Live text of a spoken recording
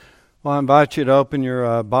Well, I invite you to open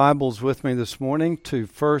your Bibles with me this morning to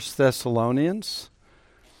 1 Thessalonians.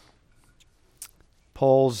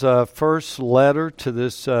 Paul's first letter to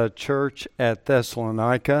this church at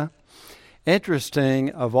Thessalonica. Interesting,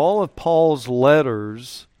 of all of Paul's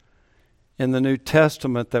letters in the New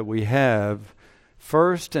Testament that we have,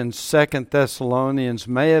 1st and 2nd Thessalonians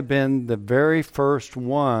may have been the very first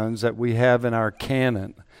ones that we have in our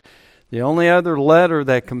canon. The only other letter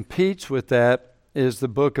that competes with that is the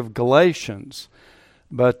book of Galatians.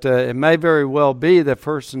 But it may very well be that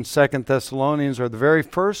 1st and 2nd Thessalonians are the very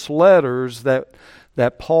first letters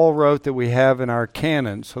that Paul wrote that we have in our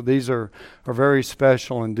canon. So these are very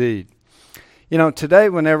special indeed. You know, today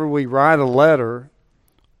whenever we write a letter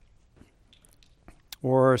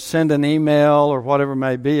or send an email or whatever it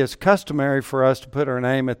may be, it's customary for us to put our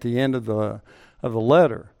name at the end of the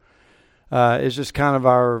letter. It's just kind of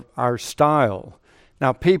our style.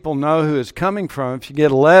 Now, people know who it's coming from. If you get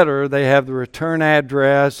a letter, they have the return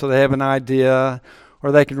address, so they have an idea,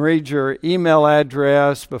 or they can read your email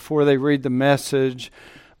address before they read the message.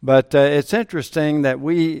 But it's interesting that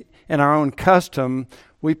we, in our own custom,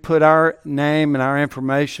 we put our name and our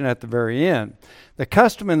information at the very end. The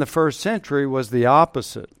custom in the first century was the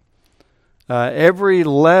opposite. Every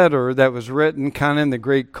letter that was written kind of in the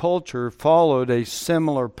Greek culture followed a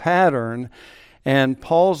similar pattern, and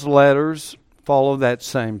Paul's letters follow that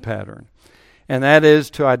same pattern. And that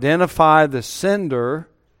is to identify the sender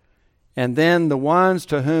and then the ones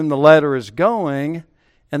to whom the letter is going,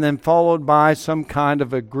 and then followed by some kind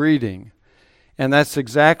of a greeting. And that's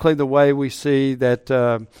exactly the way we see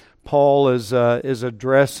that Paul is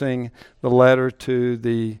addressing the letter to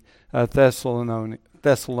the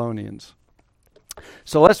Thessalonians.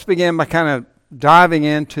 So let's begin by kind of diving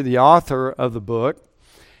into the author of the book.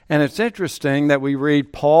 And it's interesting that we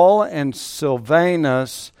read Paul and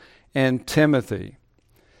Silvanus and Timothy.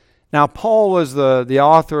 Now, Paul was the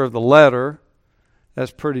author of the letter.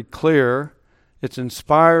 That's pretty clear. It's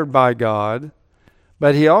inspired by God.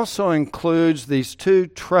 But he also includes these two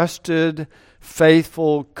trusted,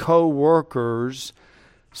 faithful co-workers,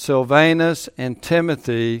 Silvanus and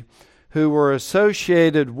Timothy, who were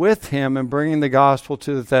associated with him in bringing the gospel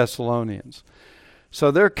to the Thessalonians.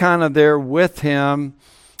 So they're kind of there with him.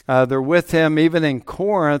 They're with him even in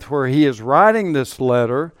Corinth, where he is writing this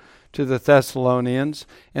letter to the Thessalonians.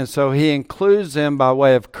 And so he includes them by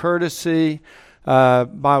way of courtesy,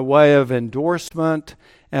 by way of endorsement,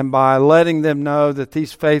 and by letting them know that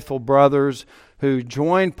these faithful brothers who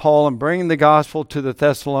joined Paul in bringing the gospel to the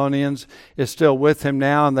Thessalonians is still with him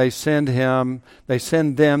now, and they send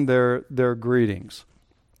them their greetings.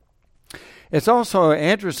 It's also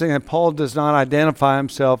interesting that Paul does not identify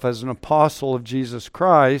himself as an apostle of Jesus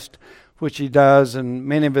Christ, which he does in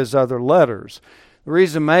many of his other letters. The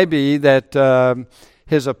reason may be that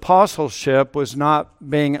his apostleship was not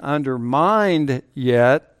being undermined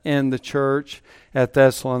yet in the church at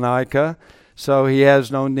Thessalonica, so he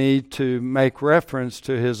has no need to make reference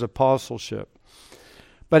to his apostleship.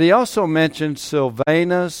 But he also mentions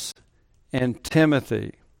Silvanus and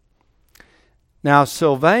Timothy. Now,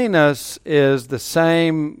 Silvanus is the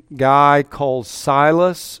same guy called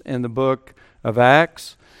Silas in the book of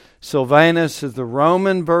Acts. Silvanus is the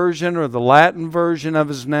Roman version or the Latin version of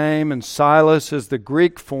his name, and Silas is the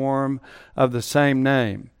Greek form of the same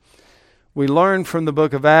name. We learn from the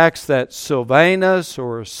book of Acts that Silvanus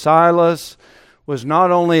or Silas was not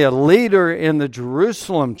only a leader in the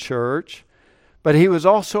Jerusalem church, but he was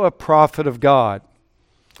also a prophet of God.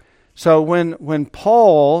 So when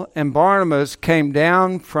Paul and Barnabas came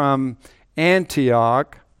down from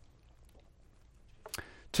Antioch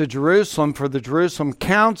to Jerusalem for the Jerusalem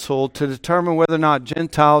council to determine whether or not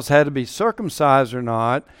Gentiles had to be circumcised or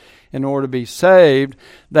not in order to be saved,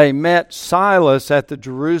 they met Silas at the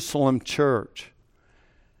Jerusalem church.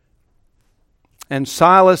 And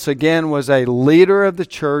Silas, again, was a leader of the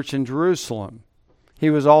church in Jerusalem. He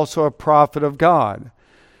was also a prophet of God.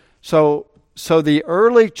 So the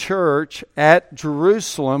early church at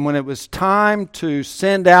Jerusalem, when it was time to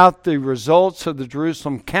send out the results of the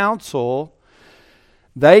Jerusalem council,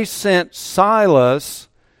 they sent Silas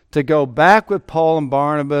to go back with Paul and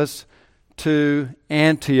Barnabas to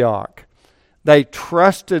Antioch. They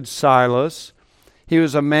trusted Silas. He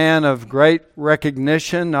was a man of great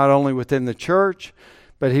recognition, not only within the church,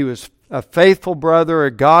 but he was a faithful brother,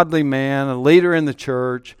 a godly man, a leader in the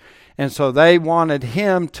church. And so they wanted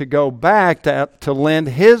him to go back to lend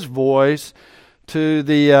his voice to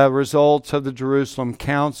the results of the Jerusalem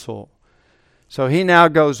council. So he now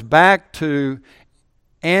goes back to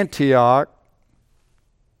Antioch.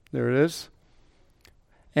 There it is.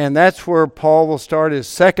 And that's where Paul will start his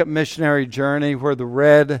second missionary journey, where the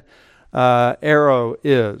red arrow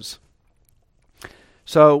is.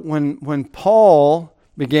 So when Paul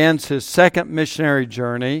begins his second missionary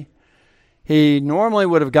journey, he normally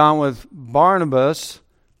would have gone with Barnabas,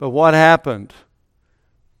 but what happened?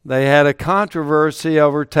 They had a controversy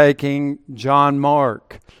over taking John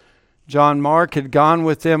Mark. John Mark had gone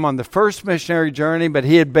with them on the first missionary journey, but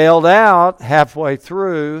he had bailed out halfway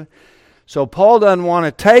through. So Paul doesn't want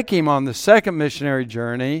to take him on the second missionary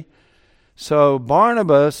journey. So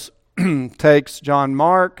Barnabas takes John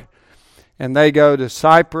Mark, and they go to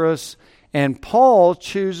Cyprus, and Paul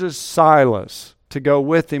chooses Silas to go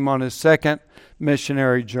with him on his second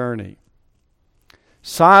missionary journey.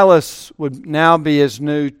 Silas would now be his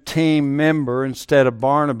new team member instead of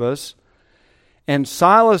Barnabas, and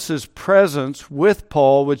Silas's presence with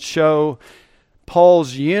Paul would show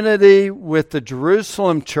Paul's unity with the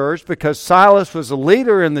Jerusalem church, because Silas was a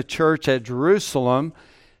leader in the church at Jerusalem,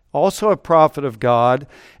 also a prophet of God,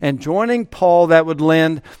 and joining Paul, that would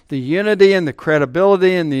lend the unity and the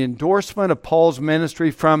credibility and the endorsement of Paul's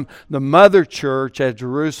ministry from the mother church at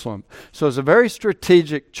Jerusalem. So it's a very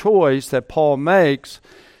strategic choice that Paul makes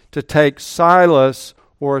to take Silas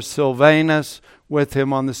or Silvanus with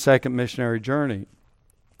him on the second missionary journey.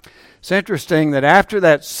 It's interesting that after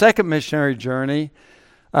that second missionary journey,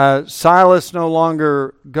 Silas no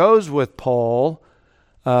longer goes with Paul.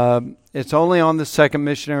 It's only on the second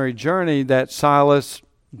missionary journey that Silas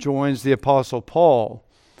joins the Apostle Paul.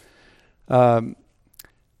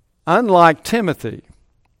 Unlike Timothy,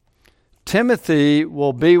 Timothy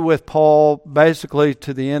will be with Paul basically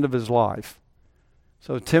to the end of his life.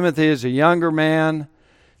 So Timothy is a younger man.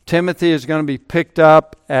 Timothy is going to be picked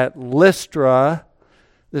up at Lystra.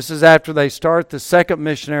 This is after they start the second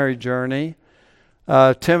missionary journey.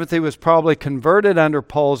 Timothy was probably converted under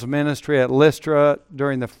Paul's ministry at Lystra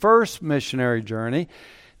during the first missionary journey.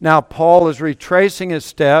 Now Paul is retracing his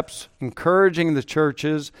steps, encouraging the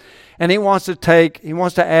churches, and he wants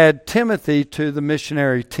to add Timothy to the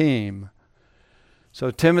missionary team. So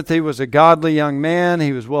Timothy was a godly young man.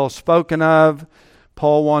 He was well spoken of.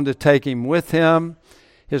 Paul wanted to take him with him.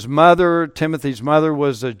 His mother, Timothy's mother,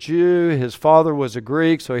 was a Jew. His father was a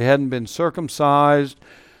Greek, so he hadn't been circumcised.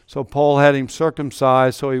 So Paul had him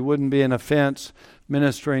circumcised so he wouldn't be an offense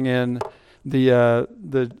ministering in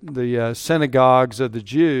the synagogues of the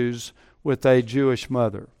Jews with a Jewish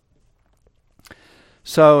mother.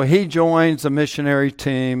 So he joins the missionary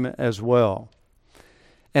team as well.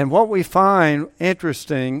 And what we find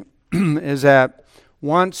interesting is that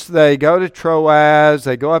once they go to Troas,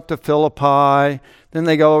 they go up to Philippi, then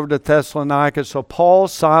they go over to Thessalonica. So Paul,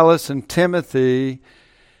 Silas, and Timothy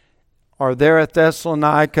are there at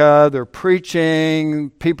Thessalonica. They're preaching.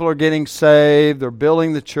 People are getting saved. They're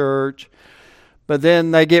building the church. But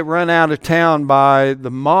then they get run out of town by the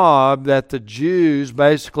mob that the Jews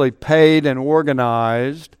basically paid and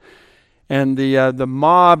organized. And the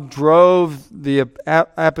mob drove the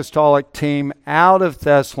apostolic team out of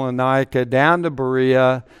Thessalonica down to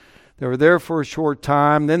Berea. They were there for a short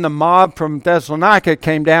time. Then the mob from Thessalonica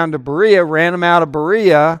came down to Berea, ran them out of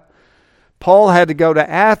Berea. Paul had to go to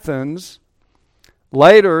Athens.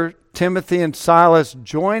 Later, Timothy and Silas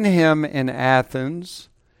join him in Athens.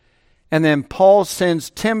 And then Paul sends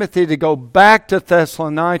Timothy to go back to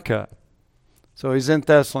Thessalonica. So he's in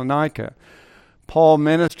Thessalonica. Paul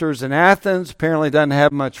ministers in Athens, apparently doesn't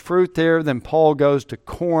have much fruit there. Then Paul goes to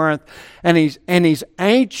Corinth, and he's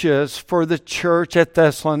anxious for the church at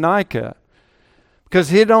Thessalonica because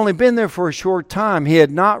he had only been there for a short time. He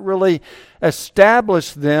had not really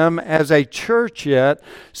established them as a church yet.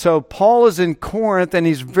 So Paul is in Corinth, and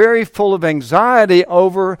he's very full of anxiety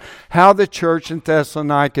over how the church in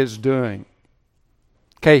Thessalonica is doing.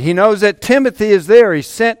 Okay, he knows that Timothy is there. He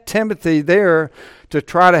sent Timothy there to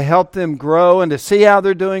try to help them grow and to see how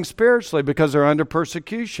they're doing spiritually because they're under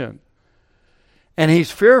persecution. And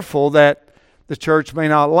he's fearful that the church may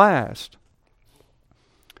not last.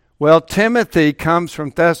 Well, Timothy comes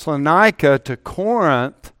from Thessalonica to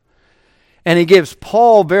Corinth, and he gives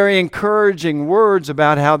Paul very encouraging words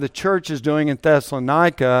about how the church is doing in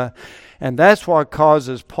Thessalonica, and that's what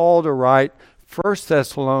causes Paul to write 1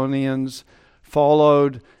 Thessalonians,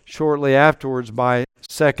 followed shortly afterwards by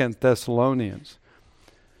 2 Thessalonians.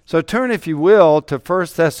 So turn, if you will, to 1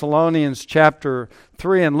 Thessalonians chapter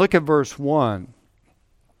 3 and look at verse 1.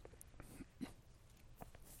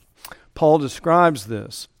 Paul describes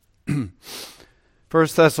this. 1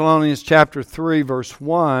 Thessalonians chapter 3, verse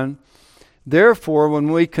 1. Therefore,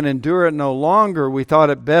 when we can endure it no longer, we thought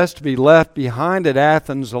it best to be left behind at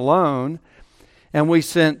Athens alone, And we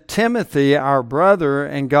sent Timothy, our brother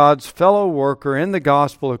and God's fellow worker in the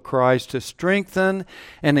gospel of Christ, to strengthen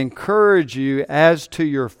and encourage you as to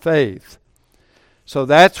your faith. So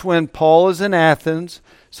that's when Paul is in Athens.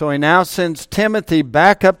 So he now sends Timothy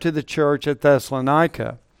back up to the church at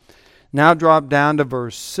Thessalonica. Now drop down to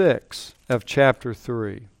verse 6 of chapter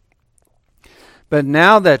 3. But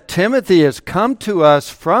now that Timothy has come to us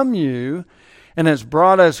from you and has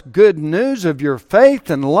brought us good news of your faith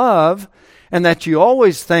and love, and that you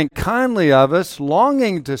always think kindly of us,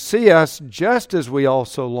 longing to see us just as we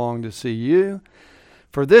also long to see you.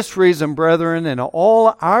 For this reason, brethren, in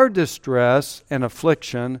all our distress and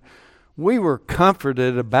affliction, we were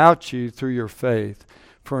comforted about you through your faith.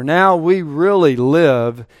 For now we really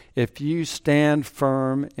live if you stand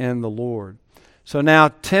firm in the Lord. So now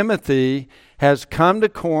Timothy has come to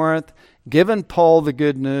Corinth, given Paul the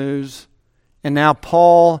good news, and now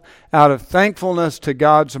Paul, out of thankfulness to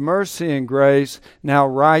God's mercy and grace, now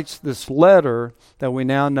writes this letter that we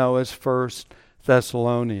now know as 1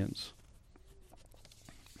 Thessalonians.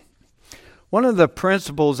 One of the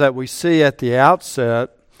principles that we see at the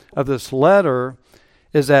outset of this letter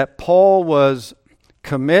is that Paul was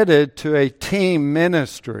committed to a team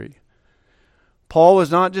ministry. Paul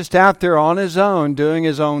was not just out there on his own doing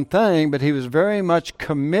his own thing, but he was very much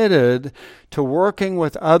committed to working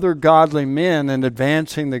with other godly men and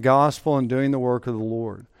advancing the gospel and doing the work of the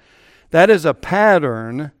Lord. That is a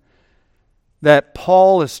pattern that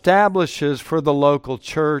Paul establishes for the local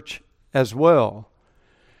church as well.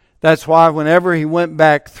 That's why whenever he went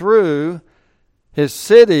back through his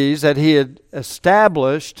cities that he had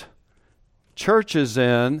established churches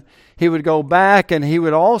in, he would go back and he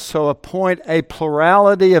would also appoint a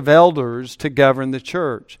plurality of elders to govern the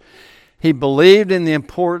church. He believed in the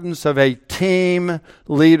importance of a team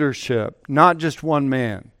leadership, not just one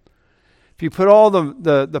man. If you put all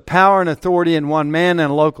the power and authority in one man in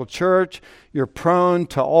a local church, you're prone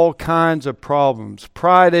to all kinds of problems.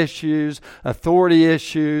 Pride issues, authority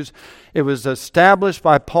issues. It was established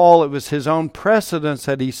by Paul. It was his own precedence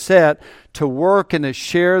that he set to work and to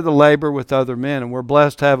share the labor with other men. And we're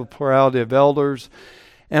blessed to have a plurality of elders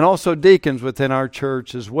and also deacons within our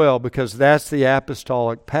church as well, because that's the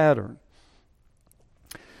apostolic pattern.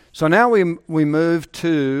 So now we move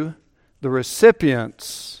to the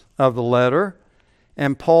recipients of the letter,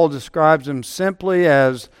 and Paul describes them simply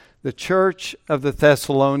as the church of the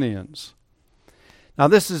Thessalonians. Now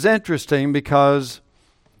this is interesting because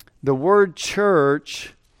the word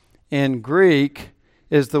church in Greek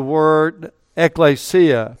is the word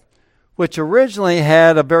ekklesia, which originally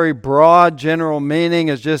had a very broad general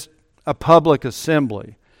meaning as just a public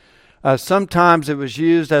assembly. Sometimes it was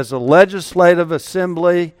used as a legislative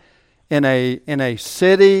assembly in a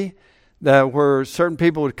city where certain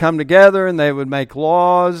people would come together and they would make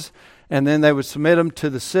laws, and then they would submit them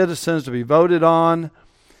to the citizens to be voted on.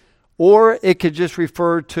 Or it could just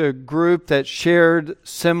refer to a group that shared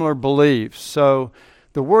similar beliefs. So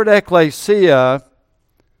the word ekklesia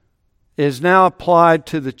is now applied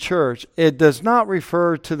to the church. It does not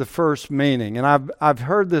refer to the first meaning. And I've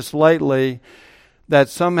heard this lately, that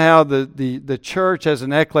somehow the church as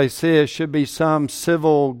an ekklesia should be some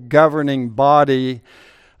civil governing body,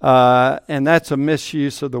 and that's a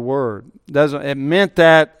misuse of the word. It meant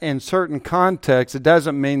that in certain contexts. It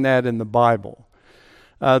doesn't mean that in the Bible.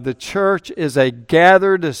 The church is a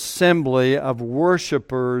gathered assembly of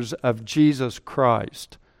worshipers of Jesus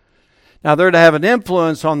Christ. Now, they're to have an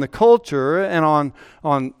influence on the culture and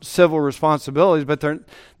on civil responsibilities, but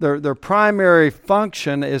their primary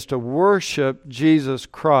function is to worship Jesus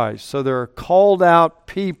Christ. So they're called out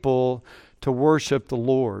people to worship the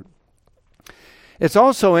Lord. It's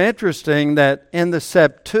also interesting that in the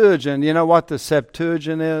Septuagint, you know what the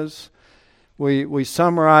Septuagint is? We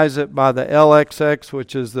summarize it by the LXX,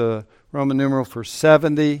 which is the Roman numeral for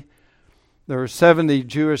 70. There were 70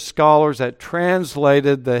 Jewish scholars that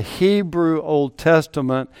translated the Hebrew Old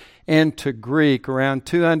Testament into Greek around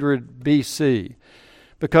 200 BC.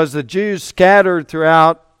 Because the Jews scattered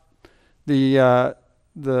throughout the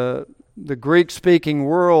Greek-speaking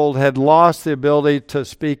world had lost the ability to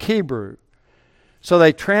speak Hebrew. So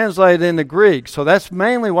they translated into Greek. So that's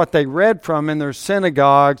mainly what they read from in their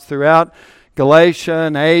synagogues throughout Galatia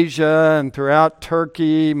and Asia and throughout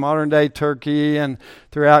Turkey, modern-day Turkey, and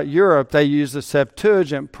throughout Europe. They used the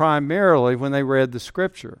Septuagint primarily when they read the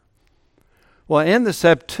Scripture. Well, in the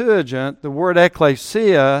Septuagint, the word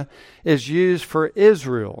ekklesia is used for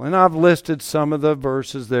Israel. And I've listed some of the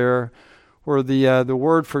verses there where the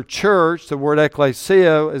word for church, the word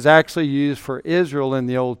ekklesia, is actually used for Israel in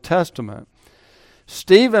the Old Testament.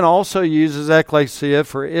 Stephen also uses ekklesia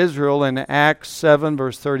for Israel in Acts 7,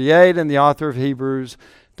 verse 38, and the author of Hebrews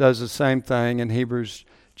does the same thing in Hebrews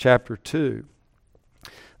chapter 2.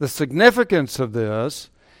 The significance of this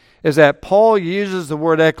is that Paul uses the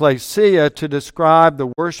word ekklesia to describe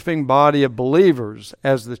the worshiping body of believers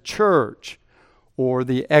as the church, or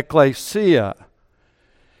the ekklesia.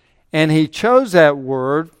 And he chose that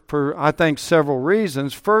word for, I think, several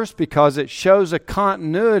reasons. First, because it shows a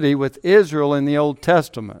continuity with Israel in the Old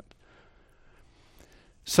Testament.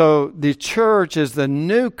 So the church is the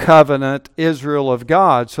new covenant Israel of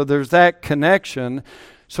God. So there's that connection.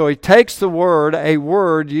 So he takes the word, a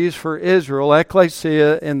word used for Israel,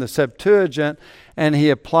 ekklesia in the Septuagint, and he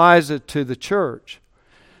applies it to the church.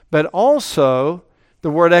 But also, the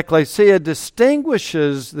word ekklesia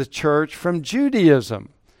distinguishes the church from Judaism,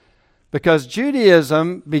 because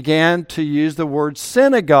Judaism began to use the word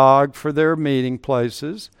synagogue for their meeting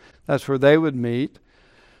places. That's where they would meet.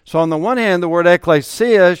 So on the one hand, the word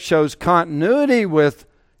ekklesia shows continuity with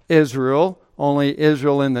Israel, only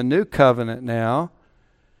Israel in the new covenant now.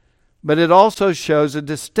 But it also shows a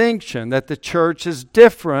distinction, that the church is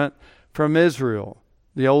different from Israel,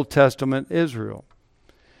 the Old Testament Israel.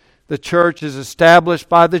 The church is established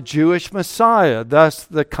by the Jewish Messiah, thus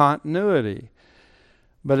the continuity.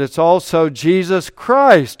 But it's also Jesus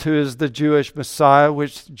Christ who is the Jewish Messiah,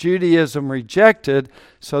 which Judaism rejected,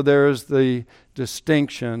 so there is the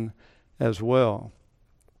distinction as well.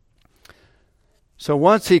 So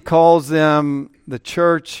once he calls them the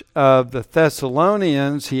church of the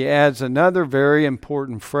Thessalonians, he adds another very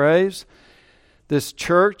important phrase. This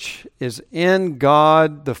church is in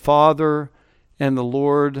God the Father and the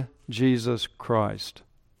Lord Jesus Christ.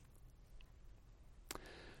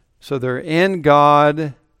 So they're in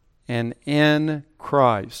God and in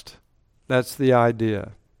Christ. That's the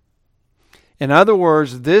idea. In other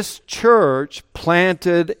words, this church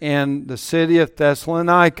planted in the city of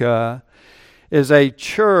Thessalonica is a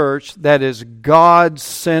church that is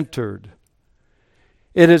God-centered.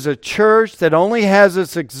 It is a church that only has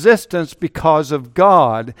its existence because of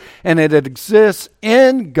God, and it exists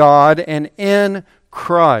in God and in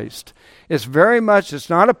Christ. It's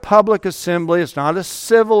not a public assembly. It's not a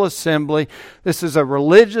civil assembly. This is a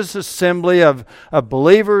religious assembly of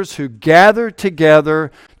believers who gather together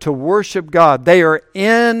to worship God. They are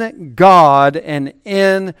in God and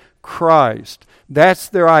in Christ. That's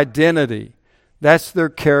their identity. That's their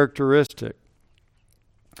characteristic.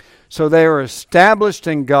 So they are established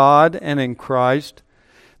in God and in Christ.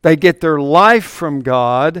 They get their life from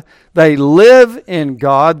God. They live in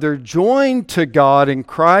God. They're joined to God in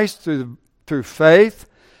Christ through faith.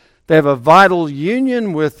 They have a vital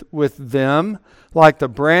union with them, like the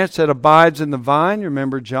branch that abides in the vine. You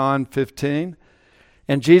remember John 15.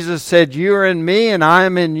 And Jesus said, "You are in me and I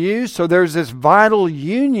am in you." So there's this vital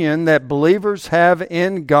union that believers have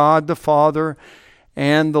in God the Father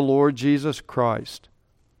and the Lord Jesus Christ.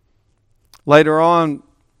 Later on,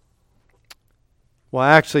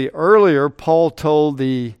 earlier, Paul told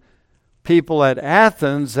the people at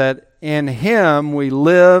Athens that in Him we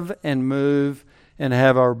live and move and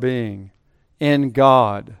have our being, in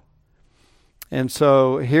God. And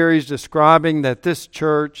so here he's describing that this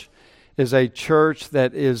church is a church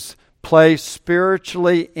that is placed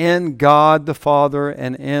spiritually in God the Father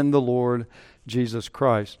and in the Lord Jesus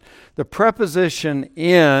Christ. The preposition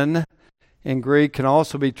in Greek can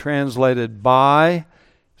also be translated by.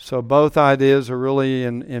 So both ideas are really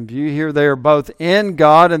in view here. They are both in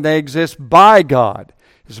God and they exist by God.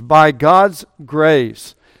 It's by God's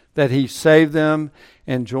grace that He saved them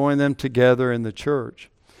and joined them together in the church.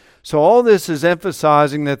 So all this is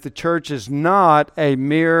emphasizing that the church is not a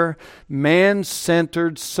mere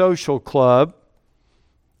man-centered social club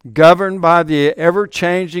governed by the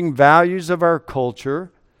ever-changing values of our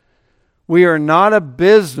culture. We are not a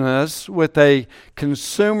business with a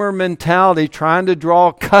consumer mentality trying to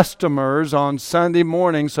draw customers on Sunday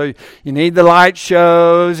morning. So you need the light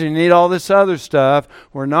shows, you need all this other stuff.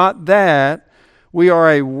 We're not that. We are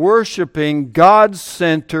a worshiping,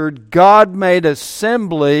 God-centered, God-made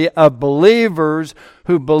assembly of believers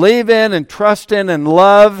who believe in and trust in and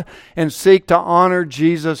love and seek to honor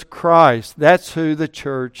Jesus Christ. That's who the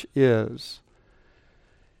church is.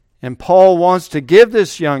 And Paul wants to give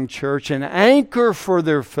this young church an anchor for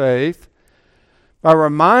their faith by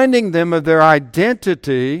reminding them of their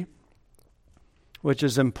identity, which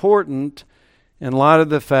is important in light of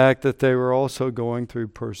the fact that they were also going through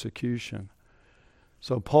persecution.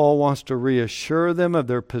 So Paul wants to reassure them of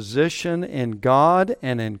their position in God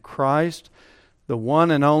and in Christ, the one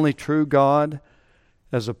and only true God,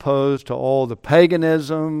 as opposed to all the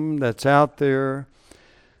paganism that's out there.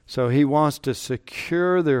 So he wants to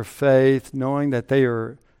secure their faith, knowing that they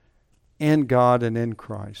are in God and in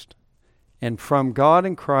Christ. And from God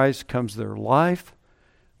and Christ comes their life,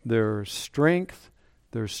 their strength,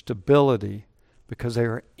 their stability, because they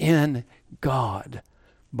are in God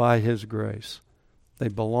by His grace. They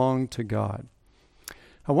belong to God.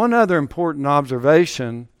 Now, one other important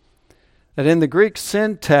observation, that in the Greek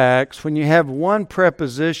syntax, when you have one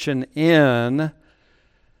preposition in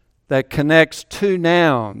that connects two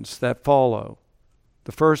nouns that follow,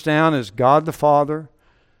 the first noun is God the Father,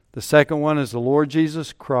 the second one is the Lord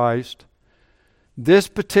Jesus Christ. This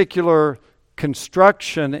particular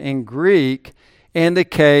construction in Greek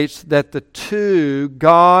indicates that the two,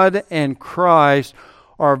 God and Christ,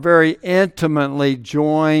 are very intimately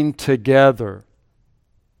joined together.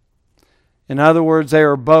 In other words, they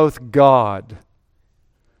are both God.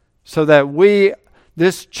 So that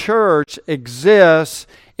this church exists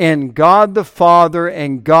in God the Father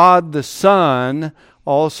and God the Son,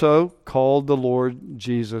 also called the Lord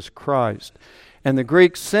Jesus Christ. And the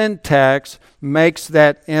Greek syntax makes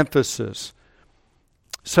that emphasis.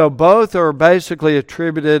 So both are basically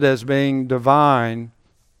attributed as being divine.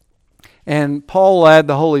 And Paul will add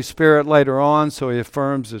the Holy Spirit later on, so he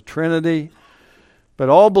affirms the Trinity. But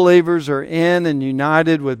all believers are in and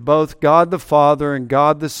united with both God the Father and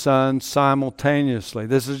God the Son simultaneously.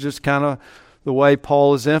 This is just kind of the way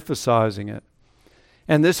Paul is emphasizing it.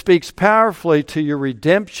 And this speaks powerfully to your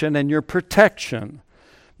redemption and your protection,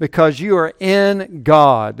 because you are in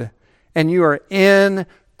God and you are in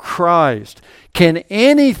Christ. Can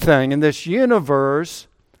anything in this universe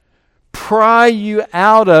pry you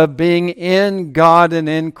out of being in God and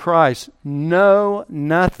in Christ? No,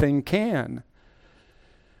 nothing can.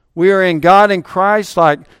 We are in God and Christ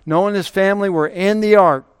like Noah and his family were in the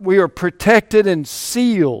ark. We are protected and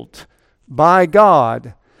sealed by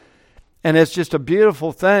God. And it's just a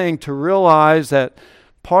beautiful thing to realize that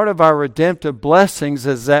part of our redemptive blessings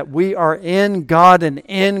is that we are in God and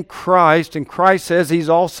in Christ, and Christ says He's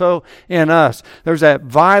also in us. There's that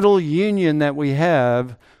vital union that we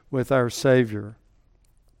have with our Savior.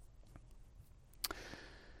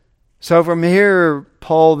 So from here,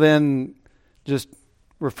 Paul then just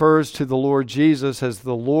refers to the Lord Jesus as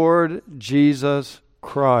the Lord Jesus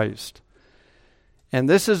Christ. And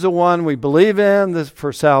this is the one we believe in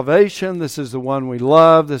for salvation. This is the one we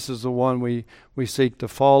love. This is the one we seek to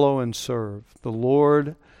follow and serve. The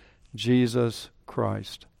Lord Jesus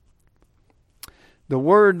Christ. The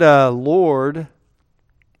word Lord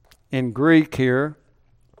in Greek here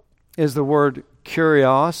is the word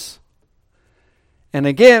kurios. And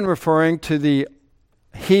again, referring to the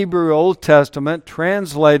Hebrew Old Testament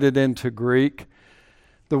translated into Greek.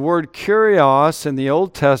 The word kurios in the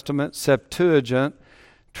Old Testament, Septuagint,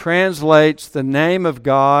 translates the name of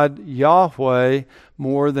God, Yahweh,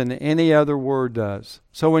 more than any other word does.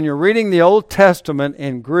 So when you're reading the Old Testament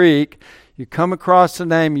in Greek, you come across the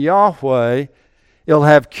name Yahweh, it'll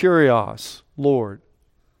have kurios, Lord.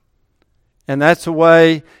 And that's the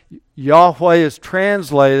way Yahweh is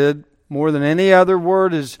translated. More than any other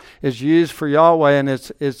word is used for Yahweh, and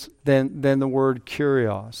it's than the word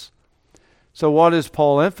kurios. So what is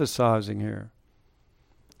Paul emphasizing here?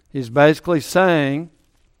 He's basically saying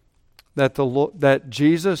that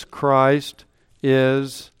Jesus Christ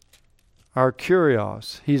is our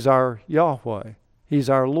kurios. He's our Yahweh. He's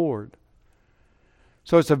our Lord.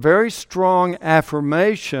 So it's a very strong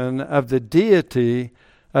affirmation of the deity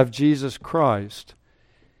of Jesus Christ.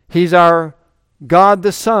 He's our God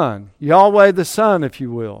the Son, Yahweh the Son, if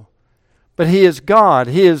you will. But He is God.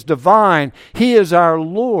 He is divine. He is our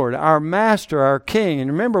Lord, our Master, our King.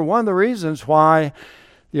 And remember, one of the reasons why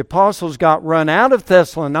the apostles got run out of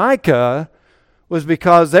Thessalonica was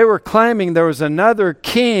because they were claiming there was another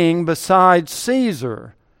king besides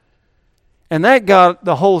Caesar. And that got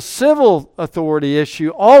the whole civil authority issue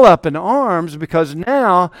all up in arms, because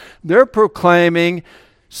now they're proclaiming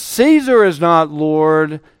Caesar is not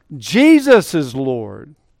Lord, Jesus is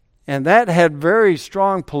Lord. And that had very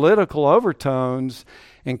strong political overtones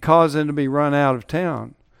and caused them to be run out of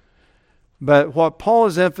town. But what Paul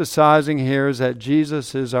is emphasizing here is that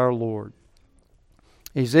Jesus is our Lord.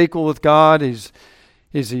 He's equal with God. He's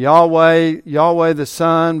a Yahweh the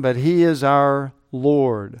Son, but He is our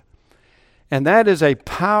Lord. And that is a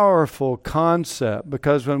powerful concept,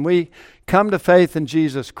 because when we come to faith in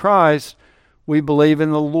Jesus Christ, we believe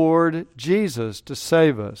in the Lord Jesus to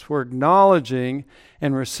save us. We're acknowledging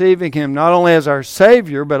and receiving Him not only as our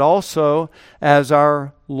Savior, but also as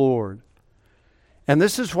our Lord. And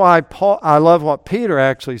this is why I love what Peter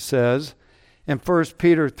actually says in 1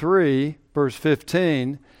 Peter 3, verse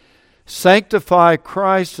 15. Sanctify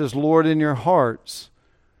Christ as Lord in your hearts.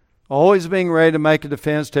 always being ready to make a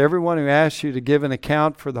defense to everyone who asks you to give an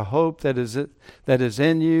account for the hope that is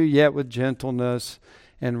in you, yet with gentleness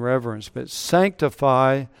and reverence. But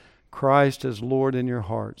sanctify Christ as Lord in your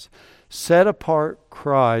hearts. Set apart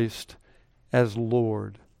Christ as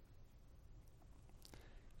Lord.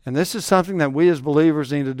 And this is something that we as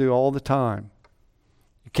believers need to do all the time.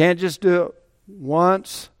 You can't just do it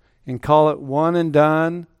once and call it one and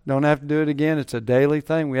done. Don't have to do it again. It's a daily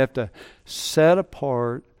thing. We have to set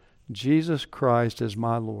apart Jesus Christ as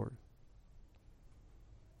my Lord.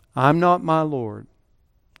 I'm not my Lord.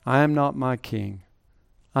 I am not my King.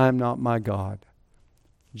 I am not my God.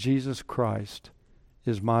 Jesus Christ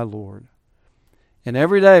is my Lord. And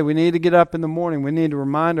every day we need to get up in the morning. We need to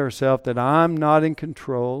remind ourselves that I'm not in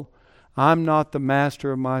control. I'm not the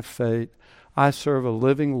master of my fate. I serve a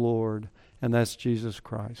living Lord, and that's Jesus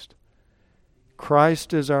Christ.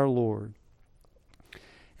 Christ is our Lord.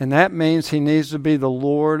 And that means He needs to be the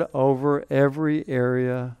Lord over every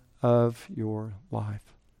area of your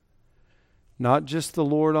life. Not just the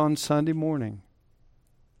Lord on Sunday morning,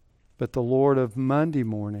 but the Lord of Monday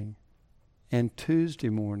morning and Tuesday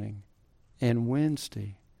morning and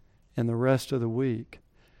Wednesday and the rest of the week.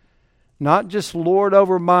 Not just Lord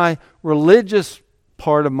over my religious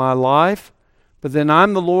part of my life, but then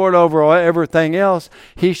I'm the Lord over everything else.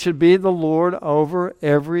 He should be the Lord over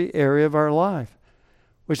every area of our life.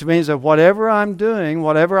 Which means that whatever I'm doing,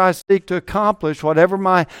 whatever I seek to accomplish, whatever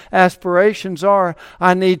my aspirations are,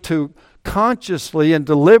 I need to consciously and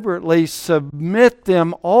deliberately submit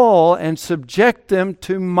them all and subject them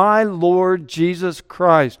to my Lord Jesus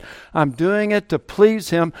Christ. I'm doing it to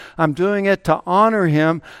please Him. I'm doing it to honor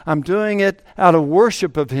Him. I'm doing it out of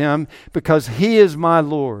worship of Him because He is my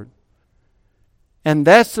Lord. And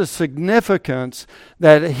that's the significance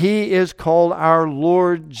that He is called our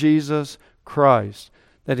Lord Jesus Christ.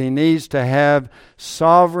 That He needs to have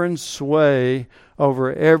sovereign sway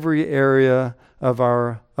over every area of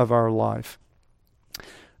our life.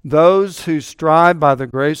 Those who strive by the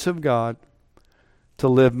grace of God to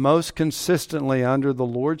live most consistently under the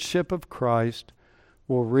lordship of Christ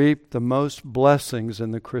will reap the most blessings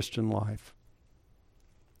in the Christian life.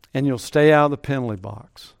 And you'll stay out of the penalty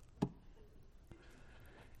box.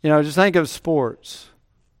 Just think of sports.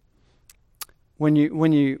 When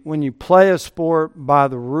you play a sport by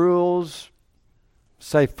the rules,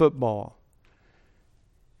 say football,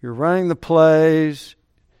 you're running the plays,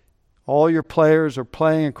 all your players are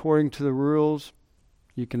playing according to the rules,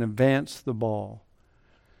 you can advance the ball.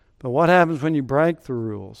 But what happens when you break the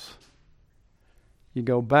rules? You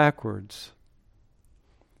go backwards.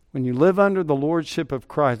 When you live under the lordship of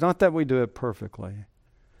Christ, not that we do it perfectly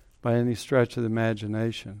by any stretch of the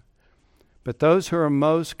imagination, but those who are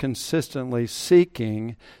most consistently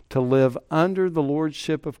seeking to live under the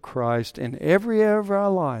lordship of Christ in every area of our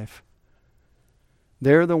life,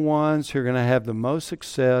 they're the ones who are going to have the most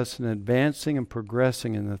success in advancing and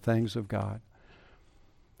progressing in the things of God.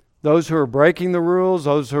 Those who are breaking the rules,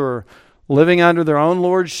 those who are living under their own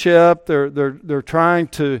lordship, they're trying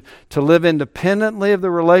to live independently of the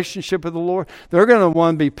relationship with the Lord, they're going to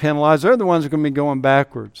want to be penalized. They're the ones who are going to be going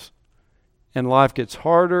backwards. And life gets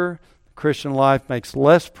harder. Christian life makes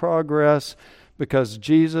less progress because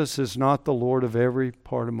Jesus is not the Lord of every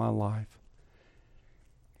part of my life.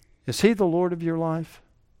 Is He the Lord of your life?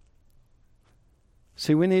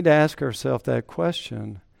 See, we need to ask ourselves that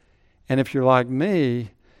question. And if you're like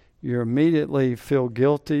me, you immediately feel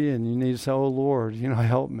guilty and you need to say, oh Lord,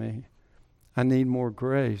 help me. I need more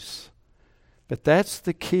grace. But that's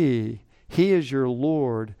the key. He is your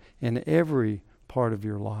Lord in every part of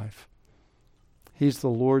your life. He's the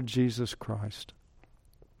Lord Jesus Christ.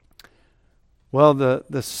 Well,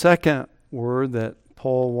 the second word that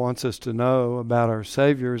Paul wants us to know about our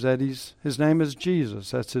Savior is that His name is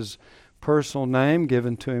Jesus. That's His personal name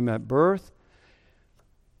given to Him at birth,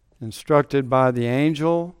 instructed by the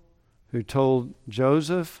angel who told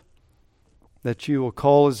Joseph that you will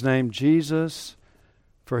call His name Jesus,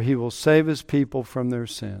 for He will save His people from their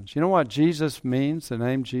sins. You know what Jesus means, the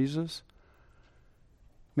name Jesus?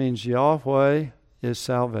 It means Yahweh is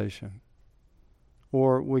salvation.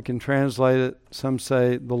 Or we can translate it, some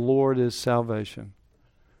say, the Lord is salvation.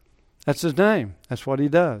 That's His name. That's what He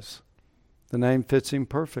does. The name fits Him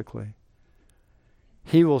perfectly.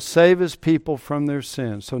 He will save His people from their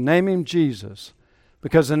sins. So name Him Jesus,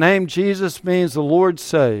 because the name Jesus means the Lord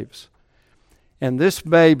saves. And this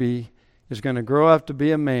baby is going to grow up to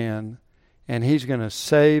be a man, and He's going to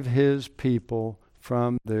save His people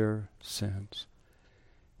from their sins.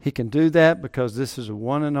 He can do that because this is a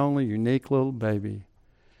one and only unique little baby.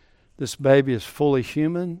 This baby is fully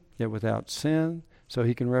human, yet without sin, so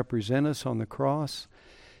He can represent us on the cross.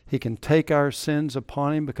 He can take our sins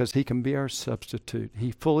upon him because he can be our substitute.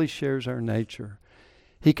 He fully shares our nature.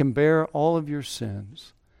 He can bear all of your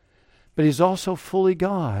sins. But he's also fully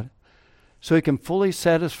God, so he can fully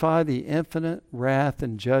satisfy the infinite wrath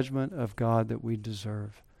and judgment of God that we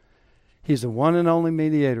deserve. He's the one and only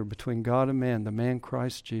mediator between God and man, the man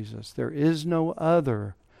Christ Jesus. There is no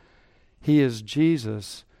other. He is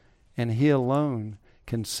Jesus, and he alone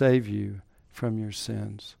can save you from your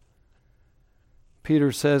sins.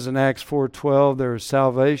 Peter says in Acts 4:12, there is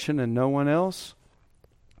salvation in no one else,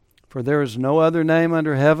 for there is no other name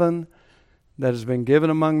under heaven that has been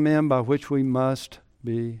given among men by which we must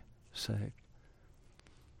be saved.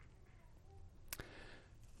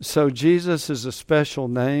 So Jesus is a special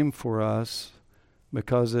name for us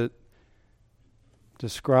because it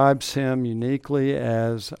describes him uniquely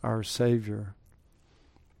as our Savior.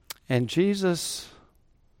 And Jesus,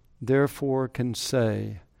 therefore, can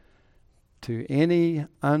say to any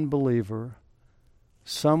unbeliever,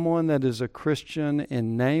 someone that is a Christian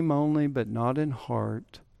in name only but not in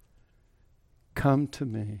heart, come to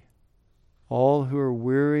me, all who are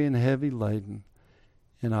weary and heavy laden,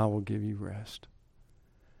 and I will give you rest.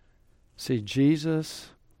 See, Jesus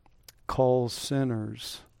calls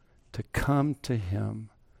sinners to come to him.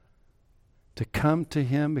 To come to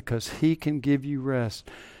him because he can give you rest.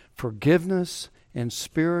 Forgiveness and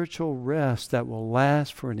spiritual rest that will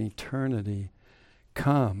last for an eternity.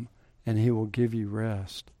 Come and he will give you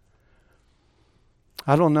rest.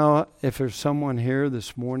 I don't know if there's someone here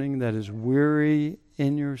this morning that is weary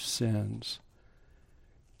in your sins.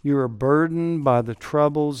 You are burdened by the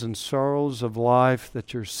troubles and sorrows of life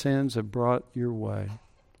that your sins have brought your way.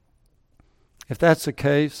 If that's the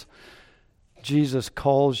case, Jesus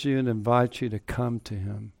calls you and invites you to come to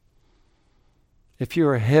him. If you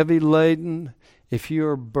are heavy laden, if you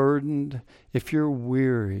are burdened, if you're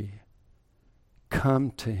weary,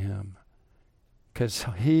 come to him. Because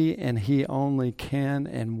he and he only can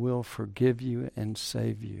and will forgive you and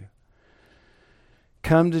save you.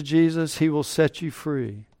 Come to Jesus, he will set you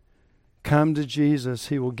free. Come to Jesus,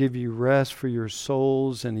 he will give you rest for your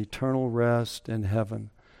souls and eternal rest in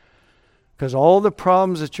heaven. Because all the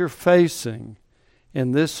problems that you're facing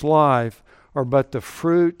in this life are but the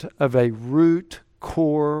fruit of a root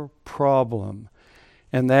core problem,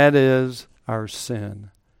 and that is our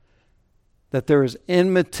sin. That there is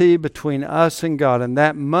enmity between us and God, and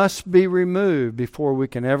that must be removed before we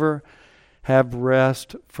can ever have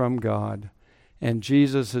rest from God. And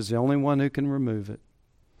Jesus is the only one who can remove it.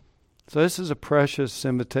 So this is a precious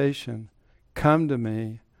invitation. Come to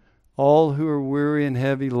me, all who are weary and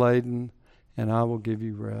heavy laden, and I will give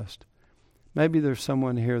you rest. Maybe there's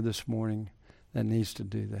someone here this morning that needs to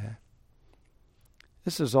do that.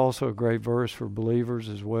 This is also a great verse for believers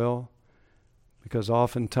as well, because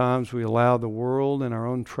oftentimes we allow the world and our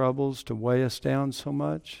own troubles to weigh us down so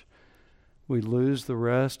much, we lose the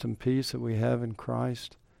rest and peace that we have in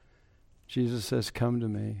Christ. Jesus says, come to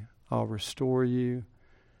me. I'll restore you.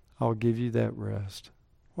 I'll give you that rest.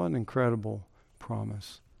 What an incredible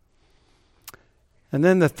promise. And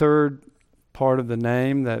then the third part of the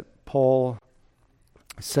name that Paul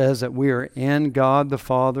says that we are in God the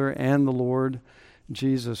Father and the Lord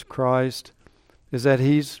Jesus Christ is that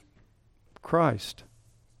he's Christ.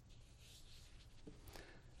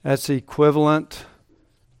 That's equivalent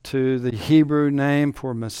to the Hebrew name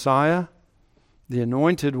for Messiah. The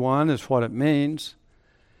anointed one is what it means.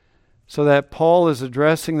 So that Paul is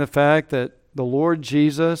addressing the fact that the Lord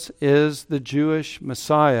Jesus is the Jewish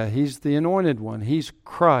Messiah. He's the anointed one. He's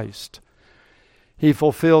Christ. He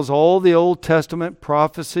fulfills all the Old Testament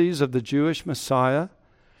prophecies of the Jewish Messiah.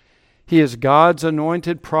 He is God's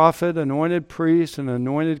anointed prophet, anointed priest, and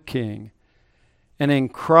anointed king. And in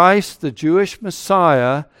Christ, the Jewish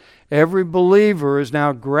Messiah, every believer is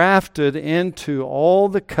now grafted into all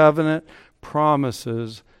the covenant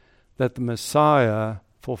promises that the Messiah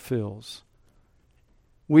fulfills.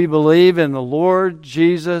 We believe in the Lord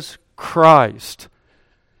Jesus Christ.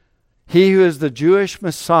 He who is the Jewish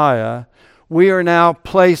Messiah, we are now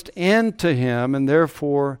placed into him and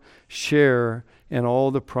therefore share in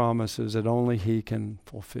all the promises that only he can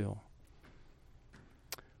fulfill.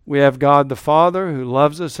 We have God the Father who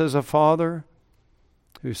loves us as a Father,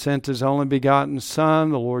 who sent his only begotten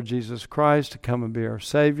Son, the Lord Jesus Christ, to come and be our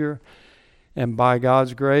Savior. And by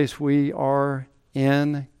God's grace, we are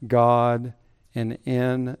in God and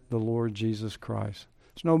in the Lord Jesus Christ.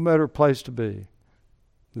 There's no better place to be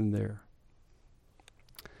than there.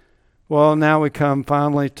 Well, now we come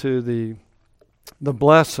finally to the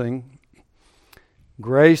blessing.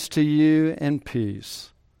 Grace to you and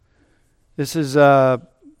peace. This is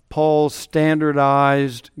Paul's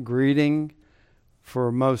standardized greeting for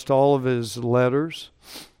most all of his letters.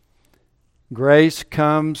 Grace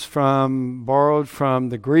borrowed from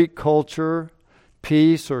the Greek culture.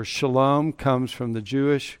 Peace or shalom comes from the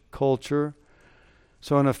Jewish culture.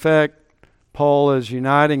 So in effect, Paul is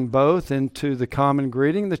uniting both into the common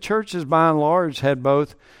greeting. The churches, by and large, had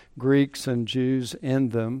both Greeks and Jews in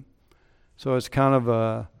them. So it's kind of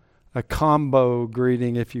a combo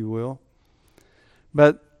greeting, if you will.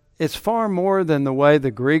 But it's far more than the way the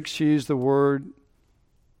Greeks use the word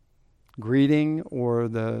greeting or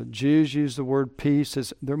the Jews use the word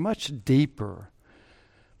peace. They're much deeper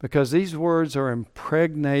because these words are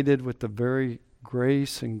impregnated with the very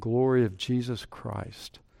grace and glory of Jesus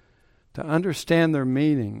Christ. To understand their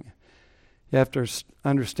meaning, you have to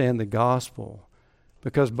understand the gospel,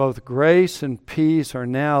 because both grace and peace are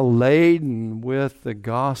now laden with the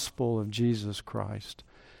gospel of Jesus Christ.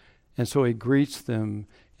 And so he greets them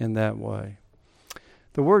in that way.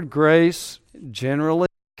 The word grace generally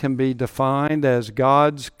can be defined as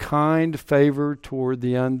God's kind favor toward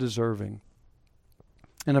the undeserving.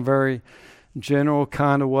 In a very general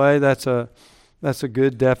kind of way, that's a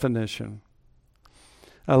good definition.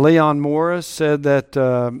 Leon Morris said that,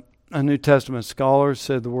 a New Testament scholar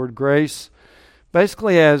said the word grace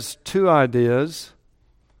basically has two ideas.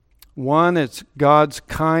 One, it's God's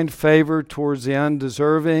kind favor towards the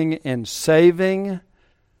undeserving in saving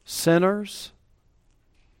sinners.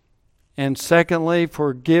 And secondly,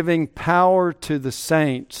 for giving power to the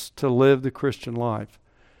saints to live the Christian life.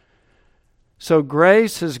 So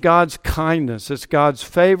grace is God's kindness. It's God's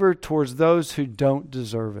favor towards those who don't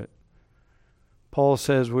deserve it. Paul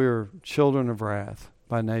says we are children of wrath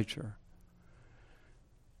by nature.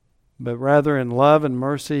 But rather in love and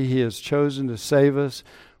mercy, he has chosen to save us.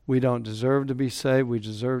 We don't deserve to be saved. We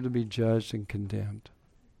deserve to be judged and condemned.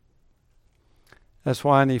 That's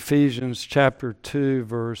why in Ephesians chapter 2,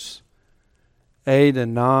 verse 8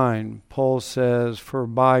 and 9, Paul says, "For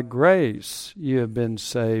by grace you have been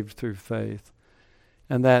saved through faith,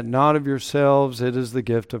 and that not of yourselves, it is the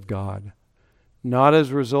gift of God, not as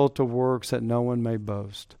a result of works, that no one may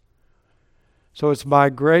boast." So it's by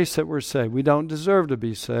grace that we're saved. We don't deserve to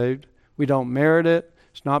be saved. We don't merit it.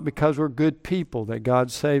 It's not because we're good people that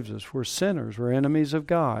God saves us. We're sinners. We're enemies of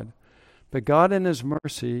God. But God in His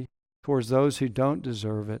mercy towards those who don't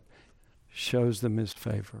deserve it shows them His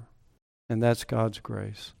favor. And that's God's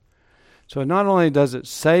grace. So not only does it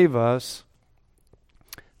save us,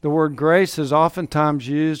 the word grace is oftentimes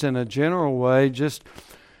used in a general way just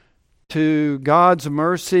to God's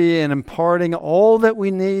mercy in imparting all that we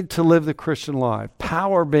need to live the Christian life.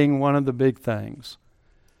 Power being one of the big things.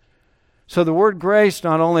 So the word grace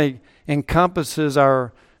not only encompasses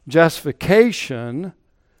our justification,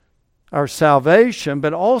 our salvation,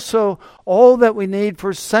 but also all that we need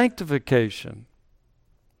for sanctification.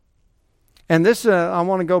 And this, I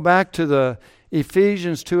want to go back to the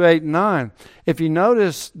Ephesians 2, 8, and 9. If you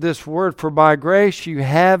notice this word, for by grace you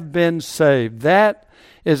have been saved. That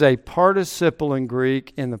is a participle in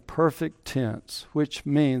Greek in the perfect tense, which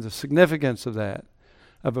means the significance of that,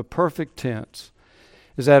 of a perfect tense,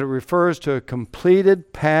 is that it refers to a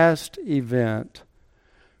completed past event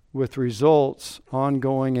with results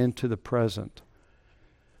ongoing into the present.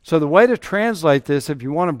 So the way to translate this, if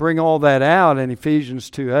you want to bring all that out in Ephesians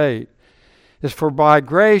 2, 8, is for by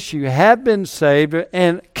grace you have been saved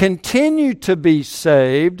and continue to be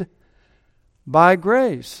saved by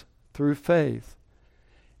grace through faith.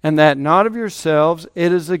 And that not of yourselves,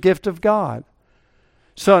 it is the gift of God.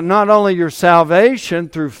 So not only your salvation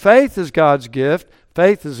through faith is God's gift,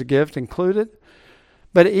 faith is a gift included,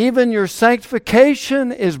 but even your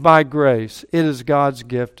sanctification is by grace. It is God's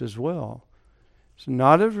gift as well. It's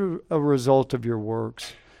not a result of your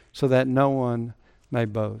works, so that no one may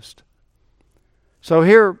boast. So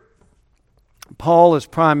here, Paul is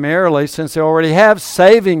primarily, since they already have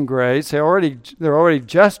saving grace, they're already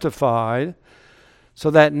justified,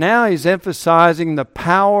 so that now he's emphasizing the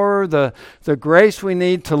power, the grace we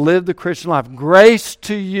need to live the Christian life. Grace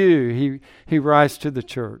to you, he writes to the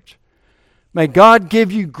church. May God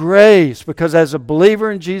give you grace, because as a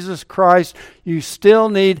believer in Jesus Christ, you still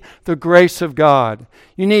need the grace of God.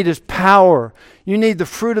 You need His power. You need the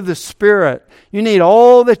fruit of the Spirit. You need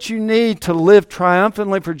all that you need to live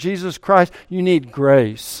triumphantly for Jesus Christ. You need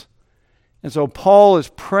grace. And so Paul is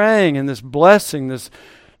praying in this blessing,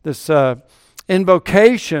 this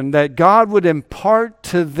invocation, that God would impart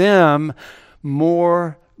to them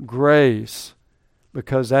more grace,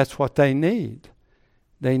 because that's what they need.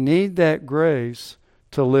 They need that grace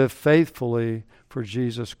to live faithfully for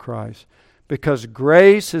Jesus Christ. Because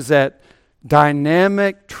grace is that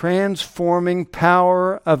dynamic, transforming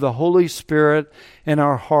power of the Holy Spirit in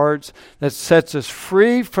our hearts that sets us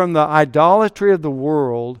free from the idolatry of the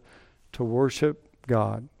world to worship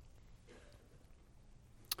God.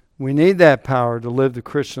 We need that power to live the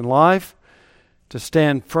Christian life, to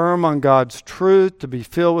stand firm on God's truth, to be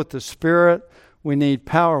filled with the Spirit. We need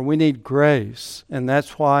power. We need grace. And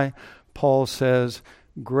that's why Paul says,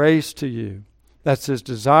 grace to you. That's his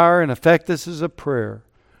desire. In effect, this is a prayer.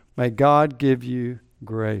 May God give you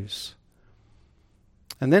grace.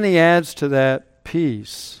 And then he adds to that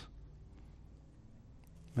peace.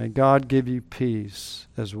 May God give you peace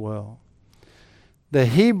as well. The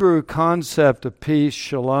Hebrew concept of peace,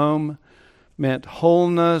 shalom, meant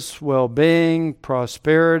wholeness, well-being,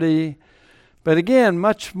 prosperity. But again,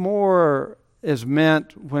 much more is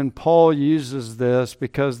meant when Paul uses this,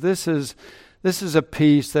 because this is a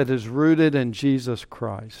peace that is rooted in Jesus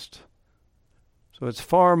Christ. So it's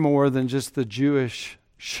far more than just the Jewish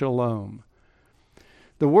shalom.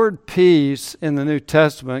 The word peace in the New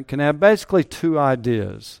Testament can have basically two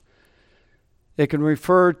ideas. It can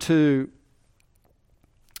refer to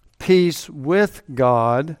peace with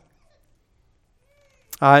God,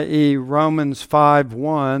 i.e. Romans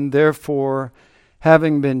 5:1, therefore,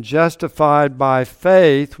 having been justified by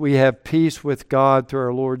faith, we have peace with God through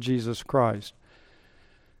our Lord Jesus Christ.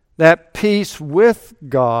 That peace with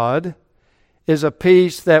God is a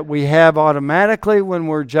peace that we have automatically when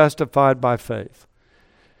we're justified by faith.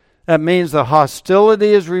 That means the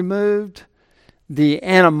hostility is removed. The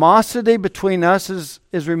animosity between us is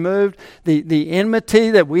removed. The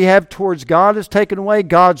enmity that we have towards God is taken away.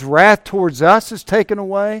 God's wrath towards us is taken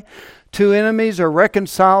away. Two enemies are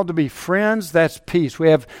reconciled to be friends. That's peace. We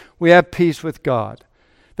have peace with God.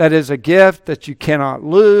 That is a gift that you cannot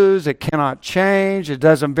lose. It cannot change. It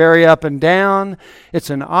doesn't vary up and down. It's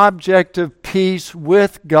an objective peace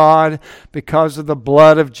with God because of the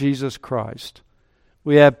blood of Jesus Christ.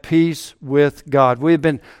 We have peace with God. We have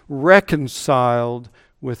been reconciled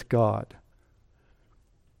with God.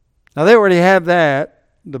 Now they already have that,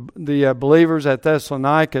 the believers at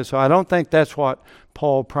Thessalonica, so I don't think that's what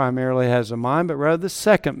Paul primarily has in mind, but rather the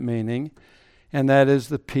second meaning, and that is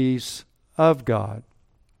the peace of God.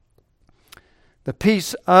 The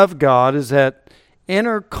peace of God is that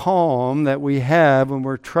inner calm that we have when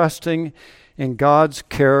we're trusting in God's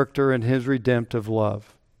character and His redemptive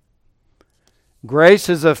love. Grace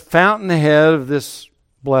is a fountainhead of this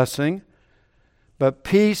blessing, but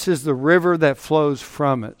peace is the river that flows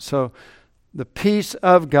from it. So the peace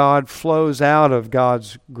of God flows out of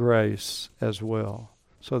God's grace as well.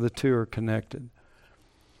 So the two are connected.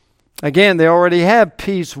 Again, they already have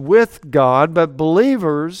peace with God, but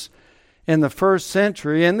believers in the first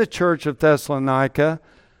century in the church of Thessalonica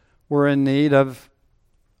were in need of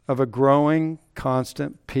a growing,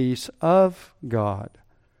 constant peace of God.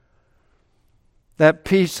 That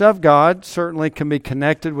peace of God certainly can be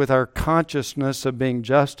connected with our consciousness of being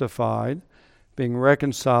justified, being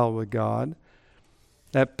reconciled with God.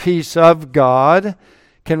 That peace of God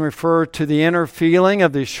can refer to the inner feeling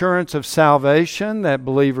of the assurance of salvation that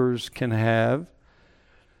believers can have.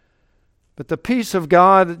 But the peace of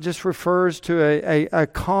God just refers to a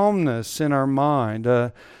calmness in our mind,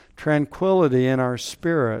 a tranquility in our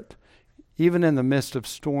spirit, even in the midst of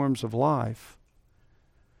storms of life.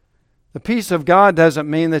 The peace of God doesn't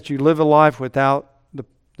mean that you live a life without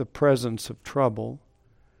the presence of trouble,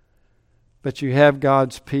 but you have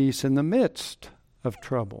God's peace in the midst of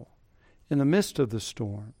trouble, in the midst of the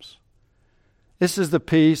storms. This is the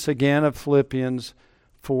peace, again, of Philippians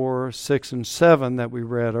 4, 6, and 7 that we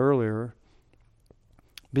read earlier.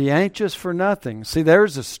 Be anxious for nothing. See,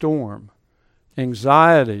 there's a storm.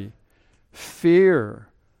 Anxiety, fear,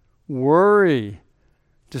 worry,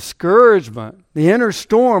 discouragement, the inner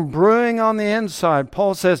storm brewing on the inside.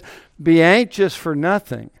 Paul says, be anxious for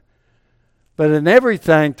nothing, but in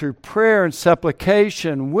everything through prayer and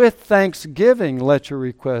supplication with thanksgiving, let your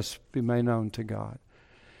requests be made known to God.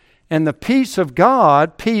 And the peace of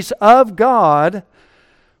God,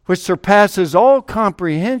 which surpasses all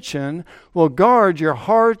comprehension, will guard your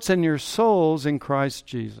hearts and your souls in Christ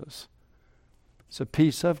Jesus. It's the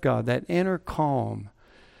peace of God, that inner calm,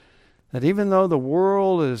 that even though the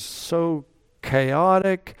world is so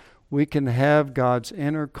chaotic, we can have God's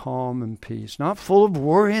inner calm and peace. Not full of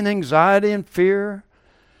worry and anxiety and fear,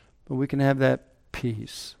 but we can have that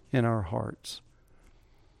peace in our hearts.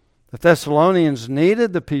 The Thessalonians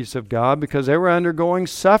needed the peace of God because they were undergoing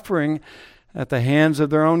suffering at the hands of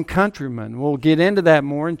their own countrymen. We'll get into that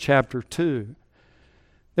more in chapter 2.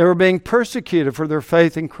 They were being persecuted for their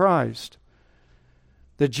faith in Christ.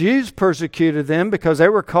 The Jews persecuted them because they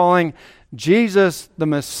were calling Jesus the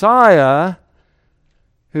Messiah,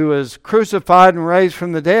 who was crucified and raised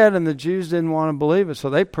from the dead, and the Jews didn't want to believe it,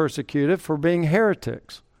 so they persecuted for being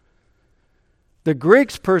heretics. The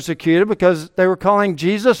Greeks persecuted because they were calling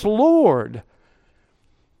Jesus Lord.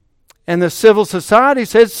 And the civil society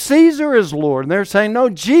said Caesar is Lord. And they're saying,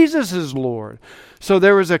 no, Jesus is Lord. So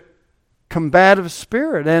there was a combative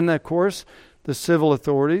spirit. And of course, the civil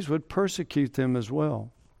authorities would persecute them as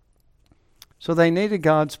well. So they needed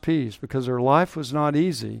God's peace because their life was not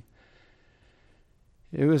easy.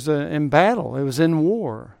 It was in battle. It was in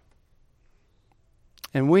war.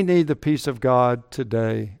 And we need the peace of God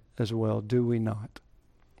today as well, do we not?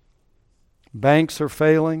 Banks are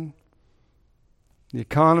failing. The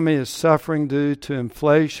economy is suffering due to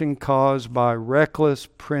inflation caused by reckless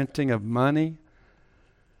printing of money.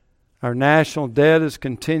 Our national debt is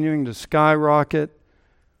continuing to skyrocket.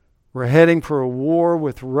 We're heading for a war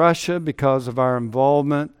with Russia because of our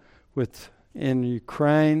involvement in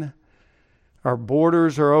Ukraine. Our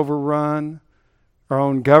borders are overrun. Our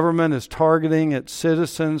own government is targeting its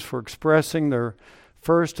citizens for expressing their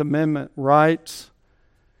First Amendment rights.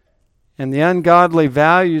 And the ungodly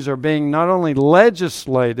values are being not only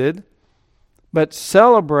legislated, but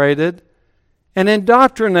celebrated and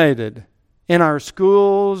indoctrinated in our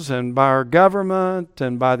schools and by our government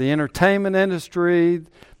and by the entertainment industry,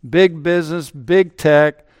 big business, big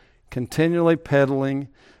tech, continually peddling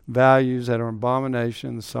values that are an abomination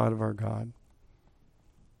in the sight of our God.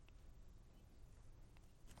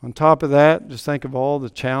 On top of that, just think of all the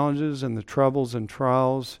challenges and the troubles and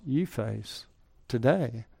trials you face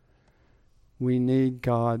today. We need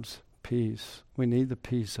God's peace. We need the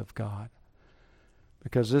peace of God.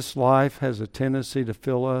 Because this life has a tendency to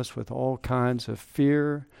fill us with all kinds of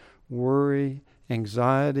fear, worry,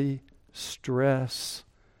 anxiety, stress.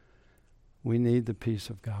 We need the peace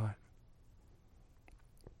of God.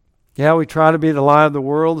 Yeah, we try to be the light of the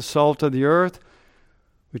world, the salt of the earth.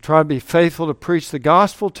 We try to be faithful to preach the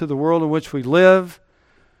gospel to the world in which we live.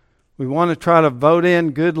 We want to try to vote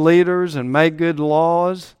in good leaders and make good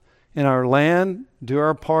laws in our land, do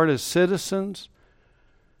our part as citizens.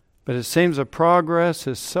 But it seems the progress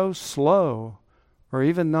is so slow or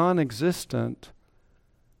even non-existent,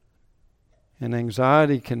 and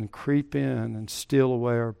anxiety can creep in and steal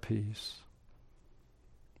away our peace.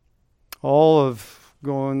 All of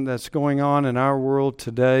that's going on in our world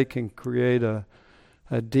today can create a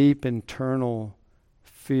deep internal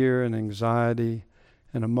fear and anxiety,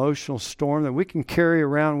 an emotional storm that we can carry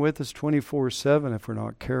around with us 24/7 if we're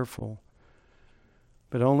not careful.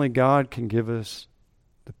 But only God can give us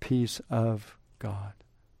the peace of God.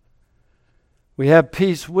 We have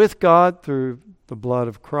peace with God through the blood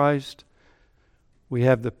of Christ. We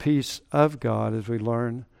have the peace of God as we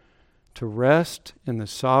learn to rest in the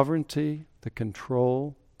sovereignty, the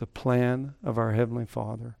control, the plan of our Heavenly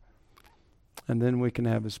Father. And then we can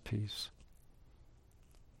have His peace.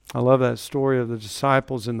 I love that story of the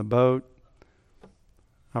disciples in the boat.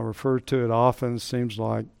 I refer to it often. It seems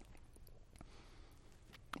like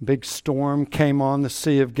a big storm came on the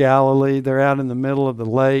Sea of Galilee. They're out in the middle of the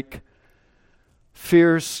lake.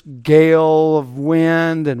 Fierce gale of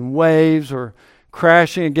wind and waves are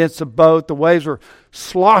crashing against the boat. The waves are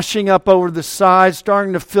sloshing up over the side,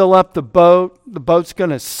 starting to fill up the boat. The boat's going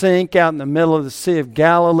to sink out in the middle of the Sea of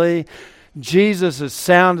Galilee. Jesus is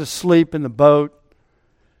sound asleep in the boat.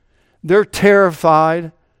 They're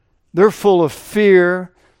terrified. They're full of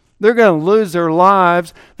fear. They're going to lose their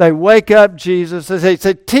lives. They wake up Jesus. They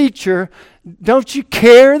say, "Teacher, don't you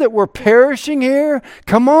care that we're perishing here?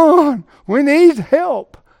 Come on, we need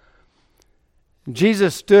help."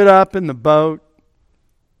 Jesus stood up in the boat,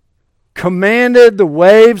 commanded the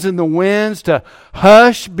waves and the winds to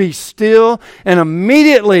hush, be still, and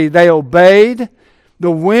immediately they obeyed.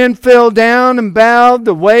 The wind fell down and bowed.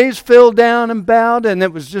 The waves fell down and bowed. And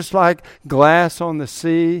it was just like glass on the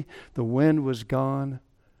sea. The wind was gone.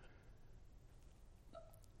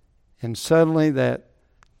 And suddenly that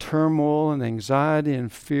turmoil and anxiety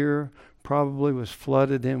and fear probably was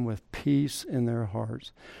flooded in with peace in their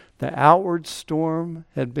hearts. The outward storm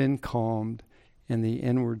had been calmed, and the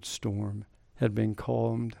inward storm had been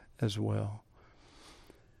calmed as well.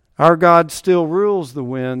 Our God still rules the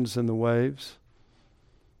winds and the waves.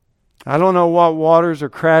 I don't know what waters are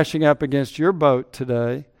crashing up against your boat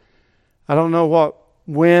today. I don't know what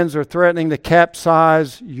winds are threatening to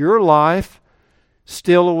capsize your life,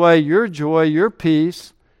 steal away your joy, your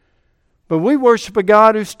peace. But we worship a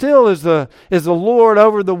God who still is the Lord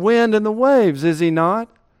over the wind and the waves, is He not?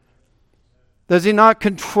 Does He not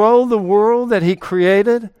control the world that He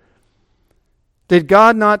created? Did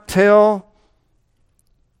God not tell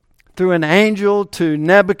through an angel to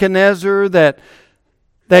Nebuchadnezzar that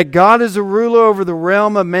God is a ruler over the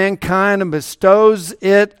realm of mankind and bestows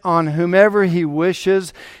it on whomever he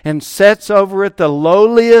wishes and sets over it the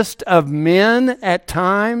lowliest of men at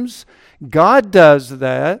times. God does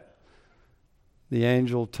that. The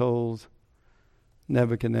angel told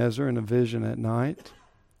Nebuchadnezzar in a vision at night.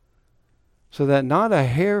 So that not a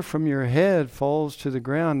hair from your head falls to the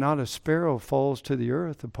ground, not a sparrow falls to the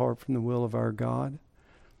earth apart from the will of our God.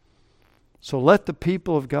 So let the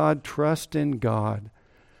people of God trust in God.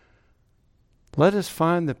 Let us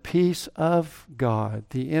find the peace of God,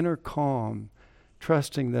 the inner calm,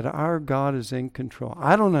 trusting that our God is in control.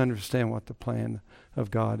 I don't understand what the plan of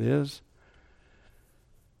God is,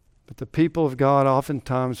 but the people of God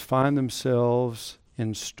oftentimes find themselves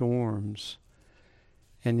in storms.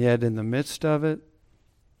 And yet in the midst of it,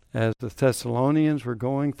 as the Thessalonians were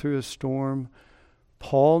going through a storm,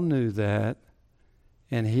 Paul knew that,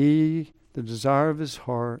 and the desire of his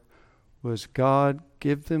heart was, God,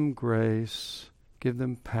 give them grace, give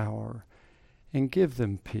them power, and give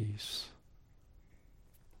them peace.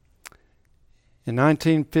 In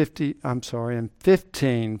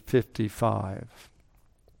 1555,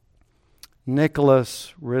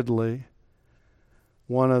 Nicholas Ridley,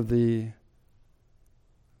 one of the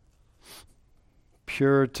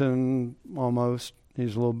Puritan, almost,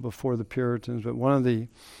 he's a little before the Puritans, but one of the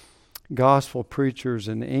gospel preachers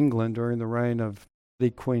in England during the reign of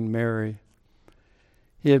Queen Mary.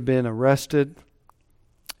 He had been arrested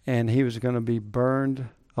and he was going to be burned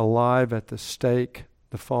alive at the stake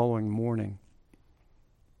the following morning.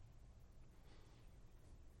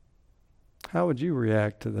 How would you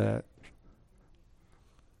react to that?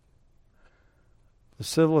 The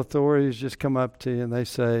civil authorities just come up to you and they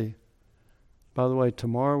say, by the way,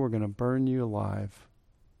 tomorrow we're going to burn you alive.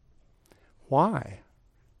 Why?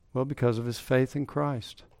 Well, because of his faith in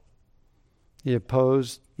Christ. He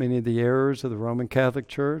opposed many of the errors of the Roman Catholic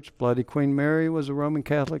Church. Bloody Queen Mary was a Roman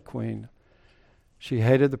Catholic queen. She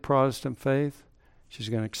hated the Protestant faith. She's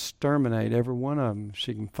going to exterminate every one of them if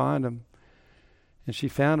she can find them. And she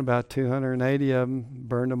found about 280 of them,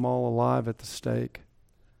 burned them all alive at the stake.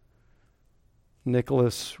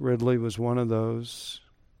 Nicholas Ridley was one of those.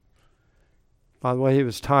 By the way, he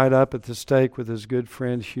was tied up at the stake with his good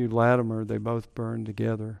friend Hugh Latimer. They both burned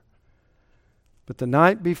together. But the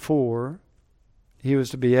night before he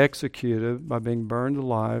was to be executed by being burned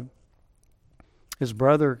alive, his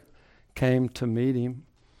brother came to meet him.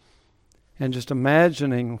 And just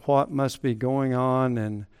imagining what must be going on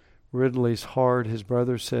in Ridley's heart, his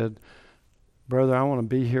brother said, "Brother, I want to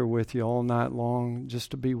be here with you all night long,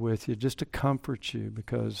 just to be with you, just to comfort you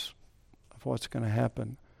because of what's going to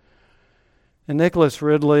happen." And Nicholas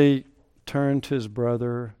Ridley turned to his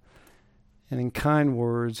brother, and in kind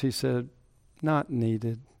words, he said, "Not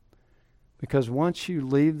needed. Because once you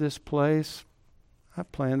leave this place, I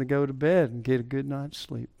plan to go to bed and get a good night's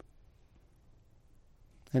sleep."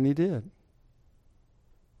 And he did.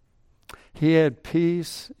 He had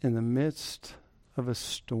peace in the midst of a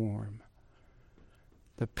storm.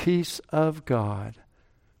 The peace of God,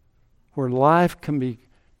 where life can be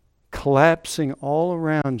collapsing all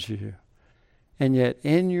around you, and yet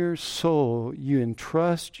in your soul, you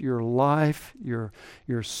entrust your life, your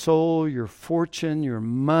soul, your fortune, your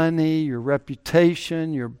money, your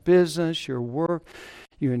reputation, your business, your work.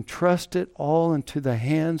 You entrust it all into the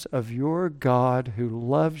hands of your God who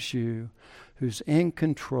loves you, who's in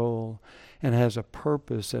control, and has a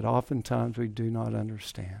purpose that oftentimes we do not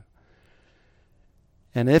understand.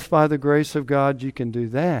 And if by the grace of God you can do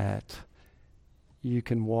that, you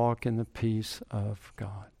can walk in the peace of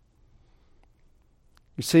God.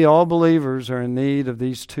 You see, all believers are in need of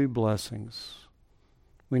these two blessings.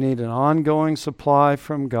 We need an ongoing supply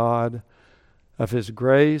from God of His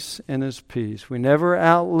grace and His peace. We never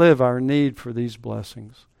outlive our need for these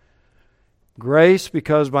blessings. Grace,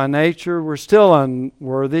 because by nature we're still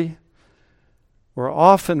unworthy. We're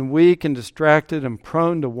often weak and distracted and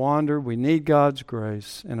prone to wander. We need God's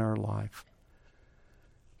grace in our life.